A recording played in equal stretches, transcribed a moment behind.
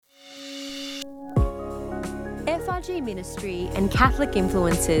FRG Ministry and Catholic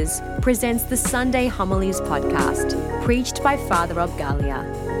Influences presents the Sunday Homilies podcast, preached by Father Rob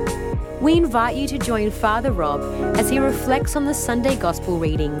Galea. We invite you to join Father Rob as he reflects on the Sunday Gospel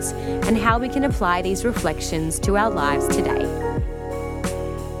readings and how we can apply these reflections to our lives today.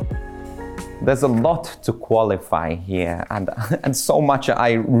 There's a lot to qualify here and so much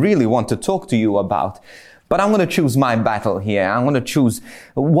I really want to talk to you about. But I'm going to choose my battle here. I'm going to choose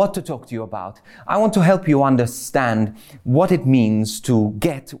what to talk to you about. I want to help you understand what it means to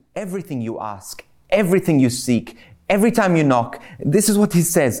get everything you ask, everything you seek, every time you knock. This is what he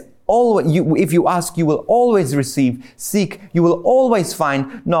says. If you ask, you will always receive. Seek, you will always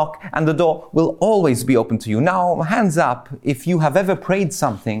find. Knock, and the door will always be open to you. Now, hands up if you have ever prayed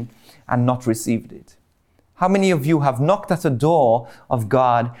something and not received it. How many of you have knocked at the door of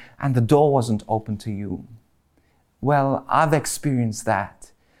God and the door wasn't open to you? Well, I've experienced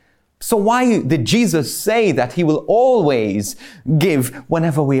that. So why did Jesus say that he will always give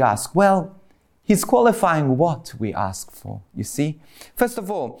whenever we ask? Well, he's qualifying what we ask for, you see. First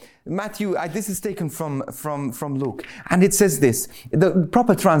of all, Matthew, this is taken from Luke, and it says this. The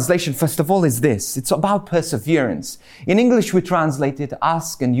proper translation, first of all, is this. It's about perseverance. In English, we translate it,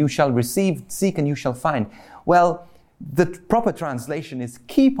 ask and you shall receive, seek and you shall find. Well, the proper translation is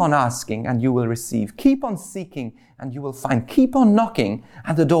keep on asking and you will receive. Keep on seeking and you will find. Keep on knocking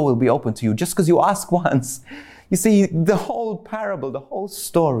and the door will be open to you. Just because you ask once. You see, the whole parable, the whole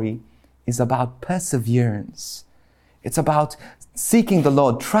story is about perseverance. It's about seeking the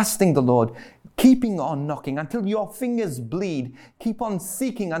Lord, trusting the Lord, keeping on knocking until your fingers bleed. Keep on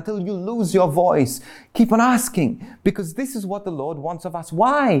seeking until you lose your voice. Keep on asking, because this is what the Lord wants of us.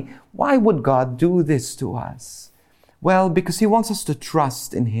 Why? Why would God do this to us? Well, because he wants us to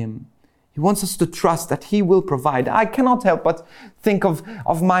trust in him. He wants us to trust that he will provide. I cannot help but think of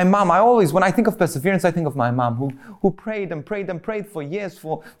my mom. When I think of perseverance, I think of my mom who prayed and prayed and prayed for years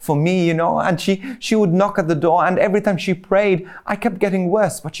for me, and she would knock at the door, and every time she prayed, I kept getting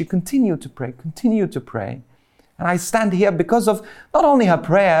worse, but she continued to pray. And I stand here because of not only her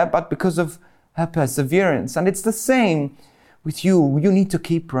prayer, but because of her perseverance. And it's the same with you. You need to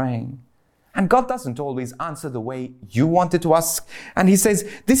keep praying. And God doesn't always answer the way you wanted to ask. And he says,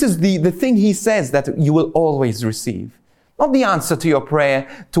 this is the thing he says that you will always receive. Not the answer to your prayer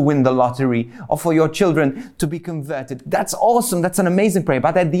to win the lottery or for your children to be converted. That's awesome. That's an amazing prayer.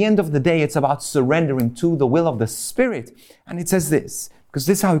 But at the end of the day, it's about surrendering to the will of the Spirit. And it says this, because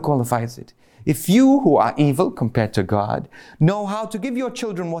this is how he qualifies it. If you who are evil compared to God know how to give your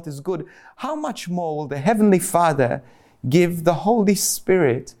children what is good, how much more will the Heavenly Father give the Holy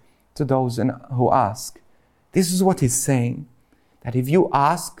Spirit to those who ask? This is what he's saying, that if you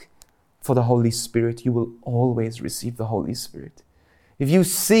ask for the Holy Spirit, you will always receive the Holy Spirit. If you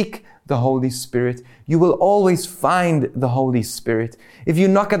seek the Holy Spirit, you will always find the Holy Spirit. If you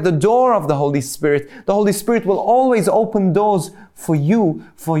knock at the door of the Holy Spirit will always open doors for you,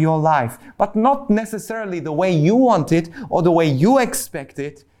 for your life. But not necessarily the way you want it or the way you expect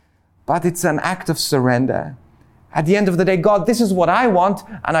it, but it's an act of surrender. At the end of the day, God, this is what I want,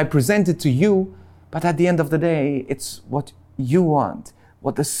 and I present it to you. But at the end of the day, it's what you want,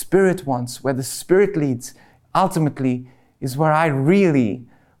 what the Spirit wants, where the Spirit leads, ultimately, is where I really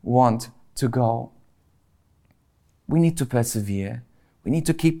want to go. We need to persevere. We need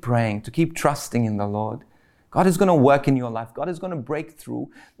to keep praying, to keep trusting in the Lord. God is going to work in your life. God is going to break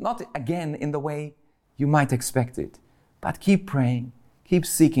through, not again in the way you might expect it, but keep praying, keep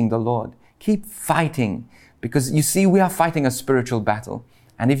seeking the Lord, keep fighting. Because you see, we are fighting a spiritual battle.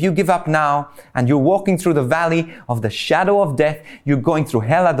 And if you give up now and you're walking through the valley of the shadow of death, you're going through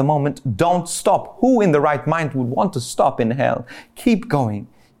hell at the moment, don't stop. Who in the right mind would want to stop in hell? Keep going,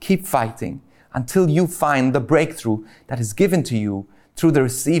 keep fighting until you find the breakthrough that is given to you through the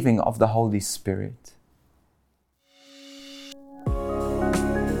receiving of the Holy Spirit.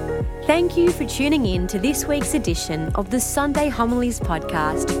 Thank you for tuning in to this week's edition of the Sunday Homilies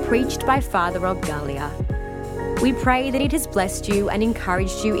podcast, preached by Father Rob Galea. We pray that it has blessed you and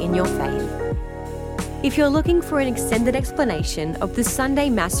encouraged you in your faith. If you're looking for an extended explanation of the Sunday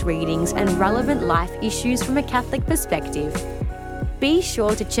Mass readings and relevant life issues from a Catholic perspective, be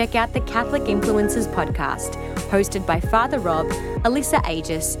sure to check out the Catholic Influences podcast, hosted by Father Rob, Alyssa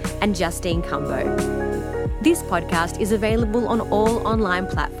Aegis, and Justine Cumbo. This podcast is available on all online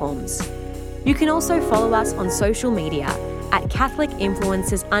platforms. You can also follow us on social media at Catholic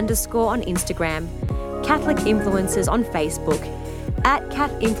Influences _ on Instagram, Catholic Influencers on Facebook, at Cat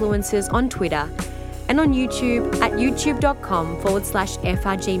Influencers on Twitter, and on YouTube at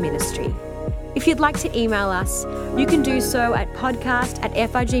youtube.com/FRG Ministry. If you'd like to email us, you can do so at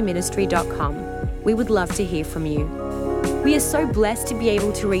podcast@frgministry.com. We would love to hear from you. We are so blessed to be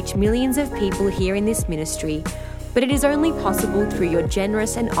able to reach millions of people here in this ministry, but it is only possible through your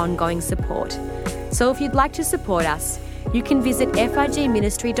generous and ongoing support. So if you'd like to support us, you can visit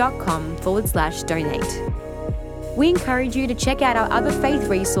frgministry.com/donate. We encourage you to check out our other faith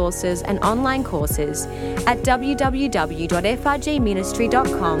resources and online courses at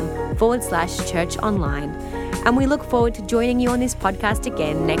www.frgministry.com/churchonline. And we look forward to joining you on this podcast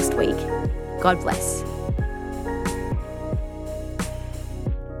again next week. God bless.